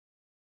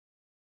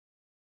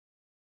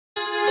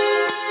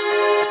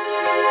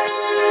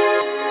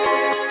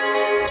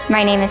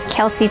My name is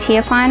Kelsey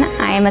Tiapon.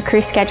 I am a crew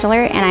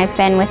scheduler and I've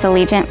been with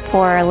Allegiant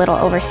for a little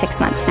over 6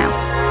 months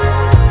now.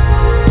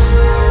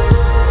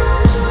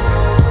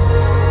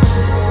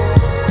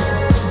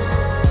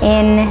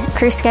 In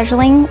crew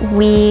scheduling,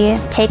 we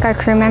take our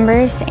crew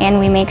members and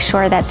we make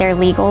sure that they're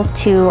legal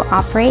to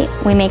operate.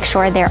 We make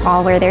sure they're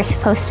all where they're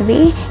supposed to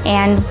be,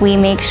 and we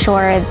make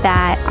sure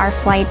that our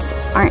flights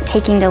aren't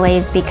taking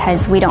delays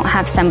because we don't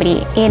have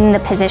somebody in the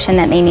position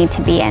that they need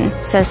to be in.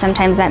 So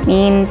sometimes that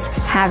means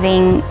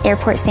having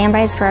airport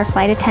standbys for our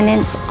flight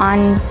attendants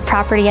on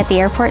property at the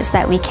airport so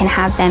that we can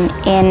have them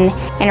in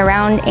and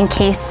around in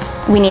case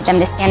we need them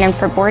to stand in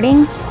for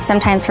boarding.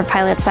 Sometimes for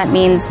pilots that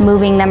means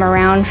moving them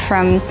around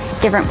from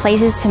different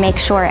places to make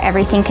sure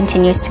everything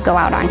continues to go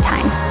out on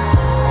time.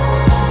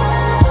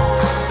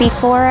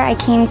 Before I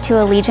came to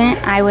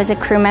Allegiant, I was a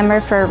crew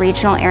member for a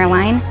regional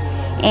airline,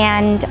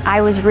 and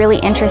I was really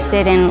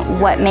interested in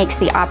what makes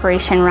the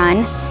operation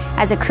run.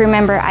 As a crew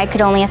member, I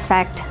could only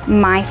affect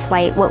my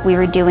flight, what we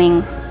were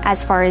doing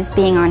as far as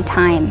being on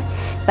time.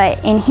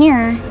 But in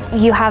here,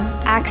 you have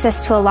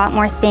access to a lot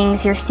more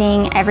things. You're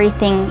seeing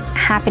everything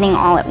happening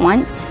all at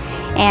once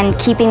and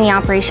keeping the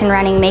operation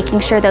running,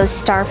 making sure those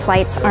star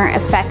flights aren't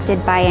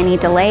affected by any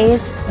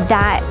delays.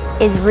 That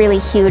is really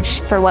huge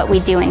for what we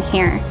do in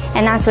here.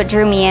 And that's what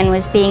drew me in,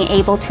 was being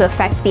able to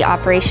affect the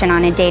operation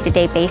on a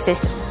day-to-day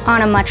basis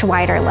on a much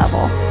wider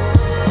level.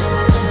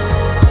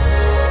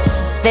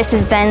 This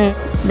has been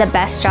the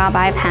best job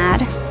I've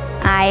had.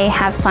 I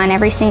have fun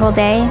every single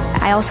day.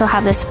 I also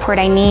have the support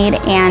I need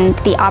and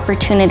the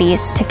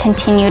opportunities to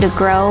continue to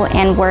grow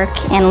and work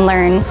and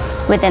learn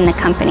within the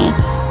company.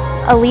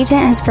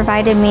 Allegiant has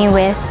provided me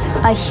with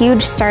a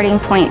huge starting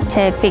point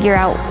to figure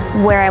out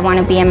where I want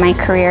to be in my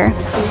career.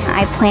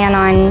 I plan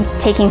on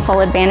taking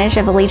full advantage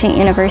of Allegiant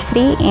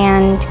University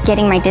and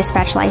getting my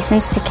dispatch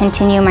license to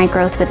continue my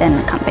growth within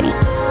the company.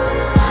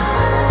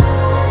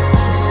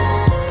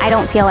 I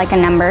don't feel like a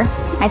number.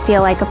 I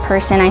feel like a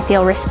person. I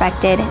feel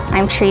respected.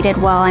 I'm treated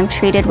well. I'm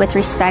treated with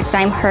respect.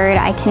 I'm heard.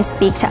 I can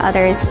speak to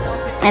others.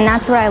 And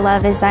that's what I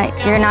love, is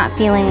that you're not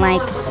feeling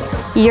like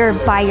you're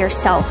by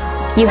yourself.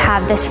 You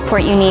have the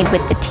support you need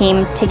with the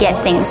team to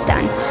get things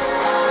done.